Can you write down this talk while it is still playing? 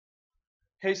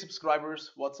Hey subscribers,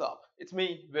 what's up? It's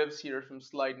me, Vivs here from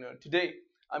slidenerd. Today,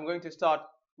 I'm going to start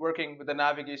working with the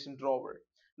navigation drawer.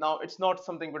 Now, it's not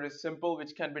something very simple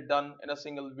which can be done in a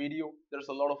single video. There's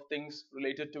a lot of things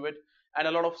related to it and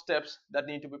a lot of steps that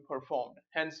need to be performed.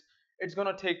 Hence, it's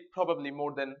gonna take probably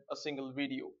more than a single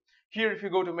video. Here, if you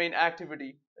go to main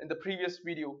activity, in the previous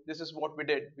video, this is what we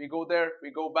did. We go there, we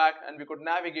go back, and we could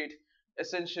navigate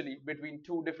essentially between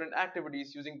two different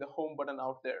activities using the home button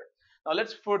out there. Now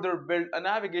let's further build a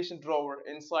navigation drawer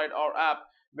inside our app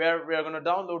where we are going to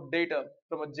download data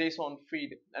from a JSON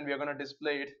feed and we are going to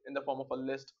display it in the form of a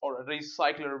list or a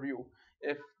recycler view,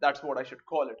 if that's what I should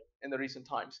call it in the recent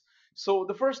times. So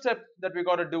the first step that we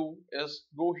got to do is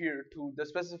go here to the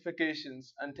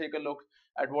specifications and take a look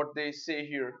at what they say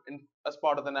here as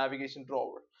part of the navigation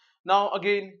drawer. Now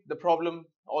again, the problem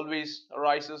always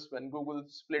arises when Google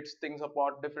splits things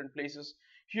apart different places.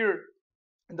 Here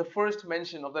the first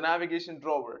mention of the navigation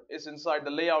drawer is inside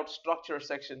the layout structure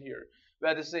section here,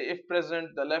 where they say if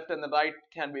present, the left and the right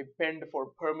can be pinned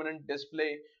for permanent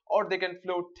display or they can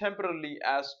float temporarily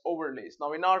as overlays.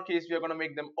 Now in our case, we are going to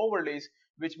make them overlays,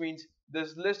 which means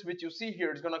this list which you see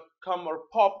here is going to come or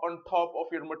pop on top of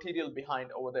your material behind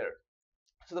over there.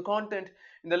 So the content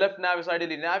in the left nav is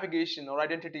ideally navigation or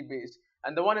identity based,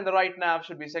 and the one in the right nav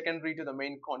should be secondary to the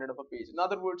main content of a page. In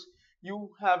other words,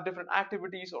 you have different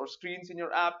activities or screens in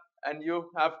your app, and you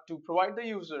have to provide the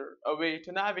user a way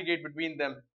to navigate between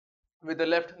them with the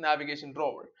left navigation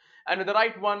drawer. And with the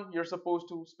right one, you're supposed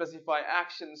to specify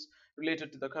actions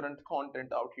related to the current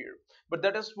content out here. But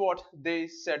that is what they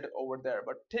said over there.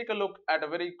 But take a look at a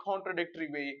very contradictory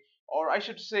way, or I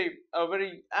should say a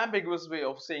very ambiguous way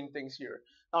of saying things here.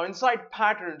 Now inside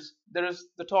patterns, there is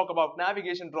the talk about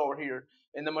navigation drawer here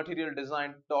in the material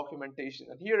design documentation.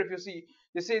 And here if you see,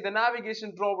 they say the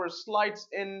navigation drawer slides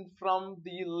in from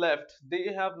the left.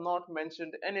 They have not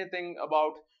mentioned anything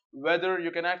about whether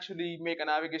you can actually make a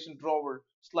navigation drawer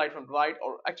slide from right,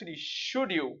 or actually should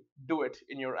you do it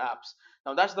in your apps.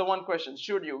 Now that's the one question,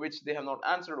 should you, which they have not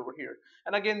answered over here.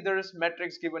 And again, there is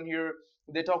metrics given here.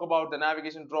 They talk about the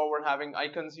navigation drawer having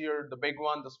icons here, the big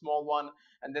one, the small one,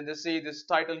 and then they say this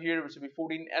title here which will be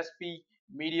 14 sp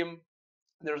medium.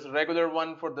 There's a regular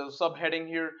one for the subheading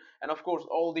here, and of course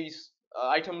all these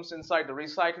items inside the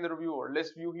recycler view or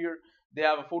list view here, they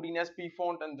have a 14 sp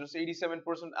font and there's 87%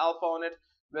 alpha on it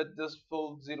with this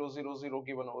full 000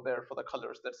 given over there for the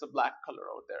colors. That's the black color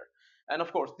out there. And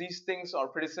of course these things are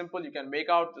pretty simple. You can make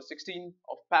out the 16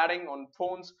 of padding on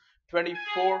phones,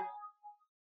 24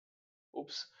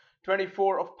 oops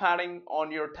 24 of padding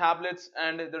on your tablets,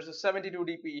 and there's a 72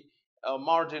 dp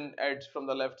margin edge from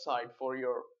the left side for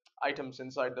your items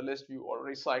inside the list view or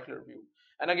recycler view.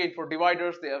 And again, for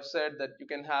dividers, they have said that you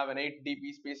can have an 8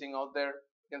 dp spacing out there.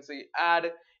 You can say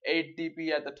add 8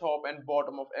 dp at the top and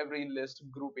bottom of every list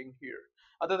grouping here.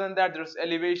 Other than that, there's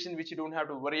elevation which you don't have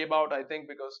to worry about, I think,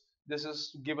 because this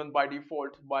is given by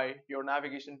default by your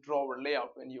navigation drawer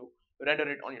layout when you render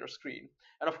it on your screen.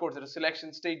 And of course, there is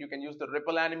selection state. You can use the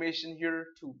ripple animation here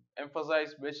to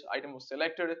emphasize which item was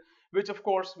selected, which of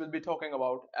course we'll be talking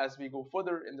about as we go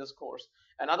further in this course.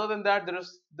 And other than that, there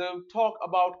is the talk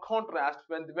about contrast,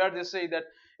 where they say that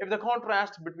if the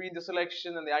contrast between the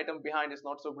selection and the item behind is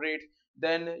not so great,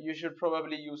 then you should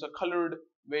probably use a colored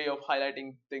way of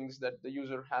highlighting things that the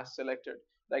user has selected,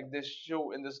 like this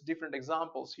show in this different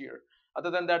examples here. Other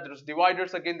than that, there's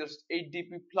dividers. Again, there's 8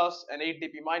 dp plus and 8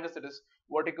 dp minus, that is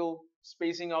vertical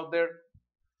spacing out there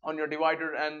on your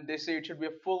divider, and they say it should be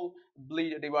a full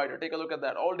bleed divider. Take a look at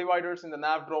that. All dividers in the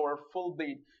nav drawer full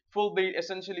bleed. Full bleed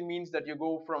essentially means that you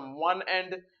go from one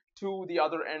end to the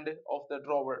other end of the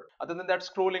drawer. Other than that,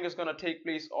 scrolling is going to take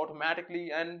place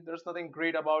automatically, and there's nothing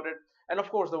great about it. And of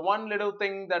course, the one little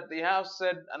thing that they have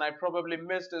said and I probably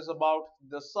missed is about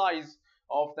the size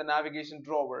of the navigation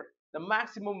drawer. The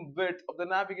maximum width of the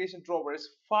navigation drawer is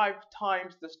 5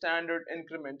 times the standard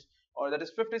increment, or that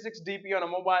is 56 dp on a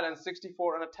mobile and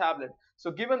 64 on a tablet.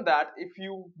 So given that if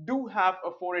you do have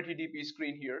a 480 dp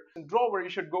screen here in drawer, you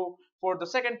should go for the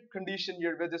second condition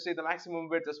here where they say the maximum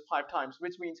width is 5 times,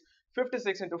 which means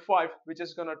 56 into 5, which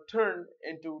is going to turn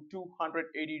into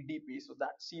 280 dp. So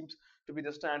that seems to be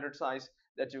the standard size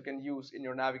that you can use in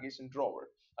your navigation drawer.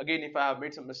 Again, if I have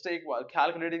made some mistake while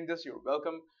calculating this, you're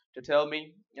welcome to tell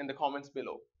me in the comments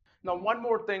below. Now, one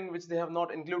more thing which they have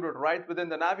not included right within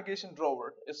the navigation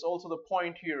drawer is also the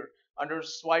point here under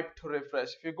swipe to refresh.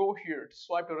 If you go here to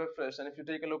swipe to refresh, and if you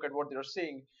take a look at what they're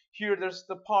saying here, there's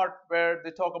the part where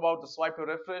they talk about the swipe to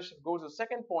refresh. It goes to the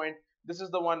second point. This is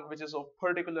the one which is of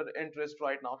particular interest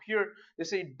right now. Here they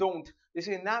say don't. They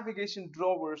say navigation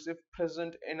drawers, if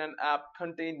present in an app,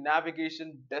 contain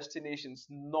navigation destinations,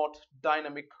 not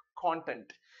dynamic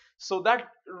content. So that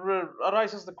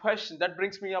arises the question, that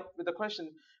brings me up with the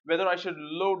question whether I should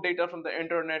load data from the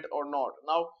internet or not.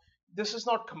 Now, this is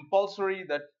not compulsory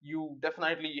that you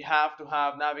definitely have to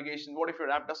have navigation. What if your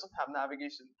app doesn't have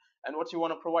navigation and what you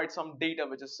want to provide some data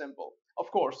which is simple?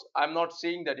 Of course, I'm not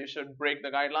saying that you should break the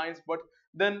guidelines, but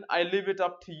then I leave it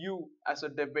up to you as a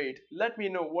debate. Let me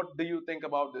know, what do you think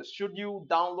about this? Should you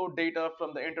download data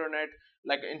from the internet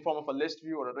like in form of a list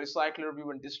view or a recycler view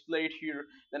and display it here,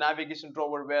 the navigation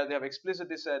drawer, where they have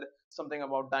explicitly said something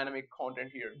about dynamic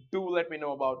content here? Do let me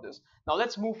know about this. Now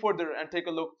let's move further and take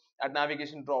a look at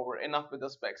navigation drawer. Enough with the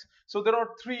specs. So there are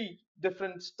three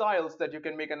different styles that you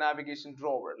can make a navigation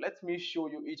drawer. Let me show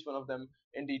you each one of them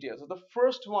in detail. So the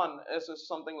first one is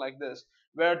something like this,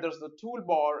 where there's the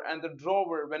toolbar and the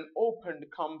drawer when opened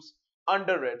comes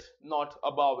under it, not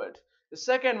above it. The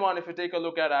second one, if you take a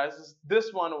look at it, is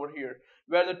this one over here,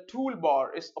 where the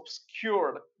toolbar is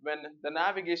obscured when the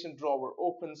navigation drawer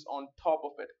opens on top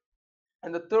of it.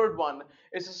 And the third one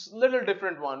is a little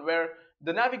different one, where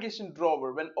the navigation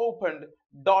drawer, when opened,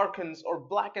 darkens or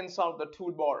blackens out the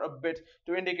toolbar a bit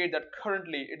to indicate that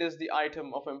currently it is the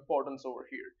item of importance over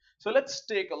here. So let's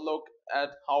take a look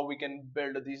at how we can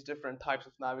build these different types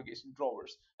of navigation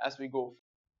drawers as we go.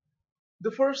 The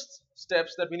first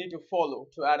steps that we need to follow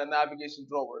to add a navigation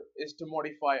drawer is to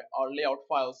modify our layout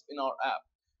files in our app.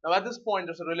 Now at this point,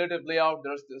 there's a relative layout,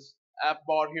 there's this app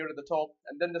bar here at the top,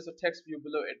 and then there's a text view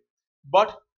below it.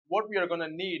 But what we are going to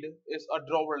need is a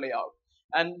drawer layout.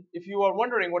 And if you are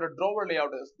wondering what a drawer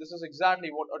layout is, this is exactly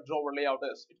what a drawer layout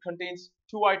is. It contains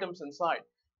two items inside.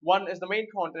 One is the main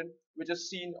content, which is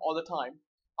seen all the time.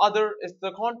 Other is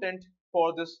the content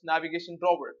for this navigation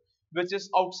drawer, which is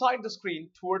outside the screen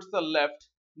towards the left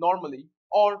normally,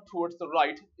 or towards the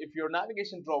right if your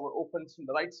navigation drawer opens from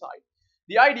the right side.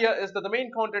 The idea is that the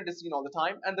main content is seen all the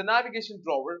time, and the navigation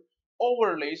drawer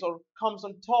overlays or comes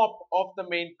on top of the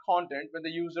main content when the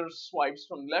user swipes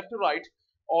from left to right,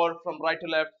 or from right to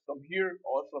left, from here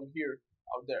or from here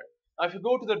out there. Now if you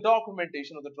go to the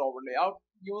documentation of the drawer layout,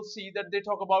 you will see that they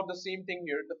talk about the same thing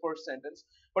here in the first sentence,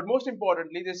 but most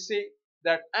importantly they say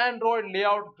that Android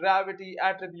layout gravity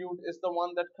attribute is the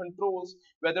one that controls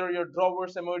whether your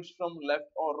drawers emerge from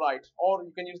left or right, or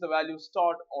you can use the value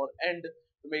start or end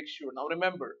to make sure. Now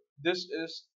remember, this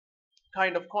is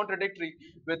kind of contradictory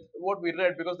with what we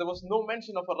read, because there was no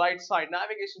mention of a right side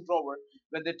navigation drawer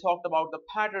when they talked about the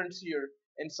patterns here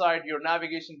inside your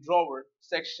navigation drawer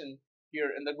section here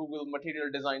in the Google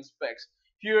material design specs.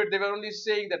 Here they were only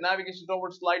saying that navigation drawer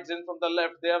slides in from the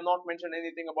left. They have not mentioned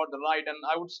anything about the right, and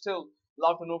I would still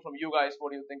love to know from you guys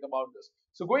what do you think about this.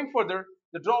 So going further,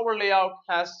 the drawer layout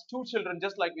has two children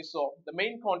just like we saw. The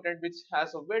main content, which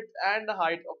has a width and a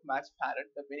height of match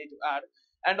parent that we need to add,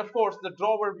 and of course the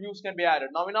drawer views can be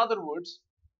added. Now in other words,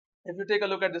 if you take a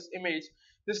look at this image,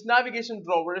 this navigation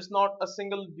drawer is not a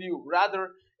single view,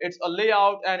 rather it's a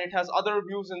layout and it has other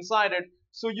views inside it.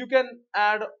 So you can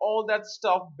add all that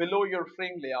stuff below your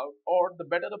frame layout, or the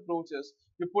better approach is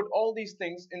you put all these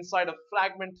things inside a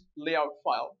fragment layout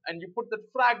file, and you put that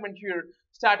fragment here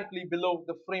statically below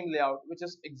the frame layout, which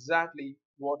is exactly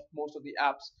what most of the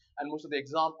apps and most of the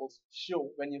examples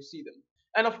show when you see them.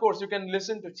 And of course you can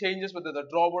listen to changes whether the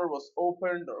drawer was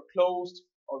opened or closed,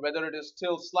 or whether it is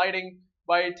still sliding,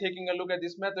 by taking a look at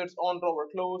these methods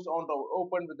onDrawerClosed,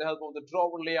 onDrawerOpened, with the help of the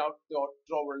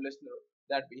DrawerLayout.DrawerListener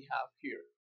that we have here.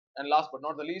 And last but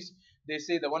not the least, they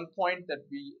say the one point that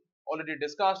we already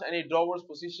discussed: any drawers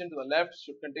positioned to the left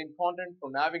should contain content for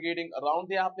navigating around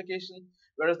the application,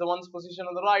 whereas the ones positioned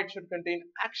on the right should contain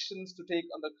actions to take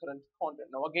on the current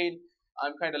content. Now again,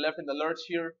 I'm kind of left in the lurch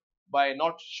here by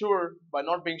not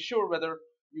being sure whether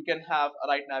you can have a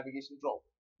right navigation drawer.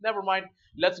 Never mind,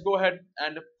 let's go ahead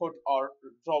and put our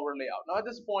drawer layout. Now at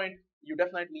this point, you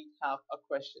definitely have a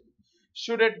question.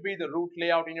 Should it be the root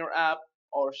layout in your app,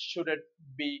 or should it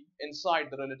be inside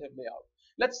the relative layout?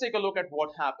 Let's take a look at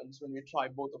what happens when we try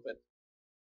both of it.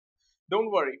 Don't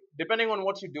worry, depending on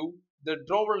what you do, the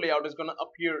drawer layout is going to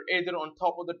appear either on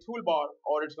top of the toolbar,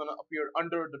 or it's going to appear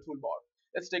under the toolbar.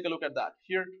 Let's take a look at that.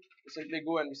 Here, we simply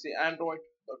go and we say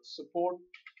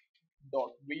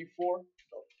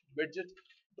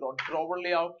android.support.v4.widget.drawer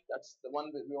layout. That's the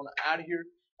one that we want to add here,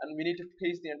 and we need to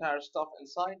paste the entire stuff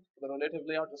inside. For the relative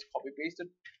layout, just copy paste it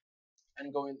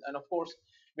and go in. And of course,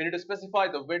 We need to specify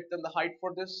the width and the height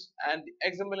for this, and the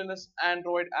examillinous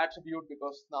Android attribute,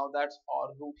 because now that's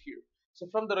our root here. So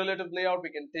from the relative layout,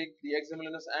 we can take the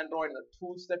examillinous Android and the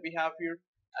tools that we have here,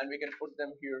 and we can put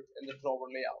them here in the drawer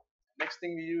layout. Next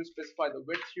thing we do is specify the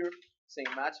width here, say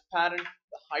match pattern,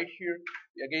 the height here.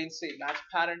 We again say match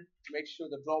pattern to make sure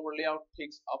the drawer layout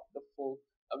takes up the full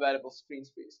available screen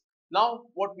space. Now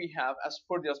what we have as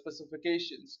per their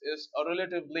specifications is a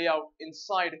relative layout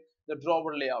inside the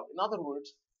drawer layout. In other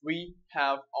words, we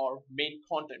have our main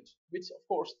content, which of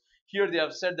course here they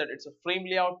have said that it's a frame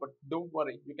layout, but don't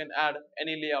worry, you can add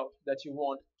any layout that you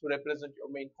want to represent your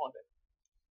main content.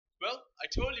 Well, I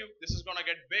told you this is gonna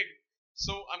get big,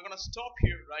 so I'm gonna stop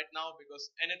here right now because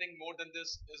anything more than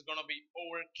this is gonna be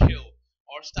overkill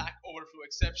or Stack Overflow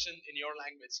exception in your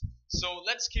language. So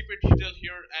let's keep it till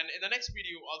here, and in the next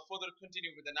video I'll further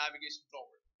continue with the navigation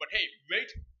drawer. But hey,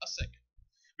 wait a second.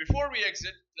 Before we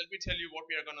exit, let me tell you what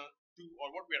we are gonna do,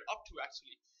 or what we are up to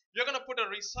actually. We're gonna put a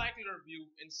recycler view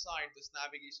inside this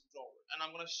navigation drawer, and I'm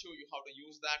gonna show you how to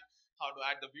use that, how to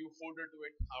add the view folder to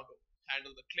it, how to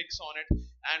handle the clicks on it,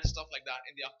 and stuff like that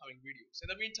in the upcoming videos.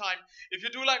 In the meantime, if you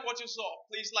do like what you saw,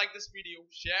 please like this video,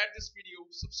 share this video,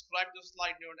 subscribe to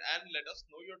SlideNerd, and let us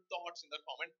know your thoughts in the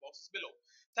comment boxes below.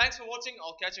 Thanks for watching.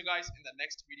 I'll catch you guys in the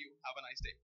next video. Have a nice day.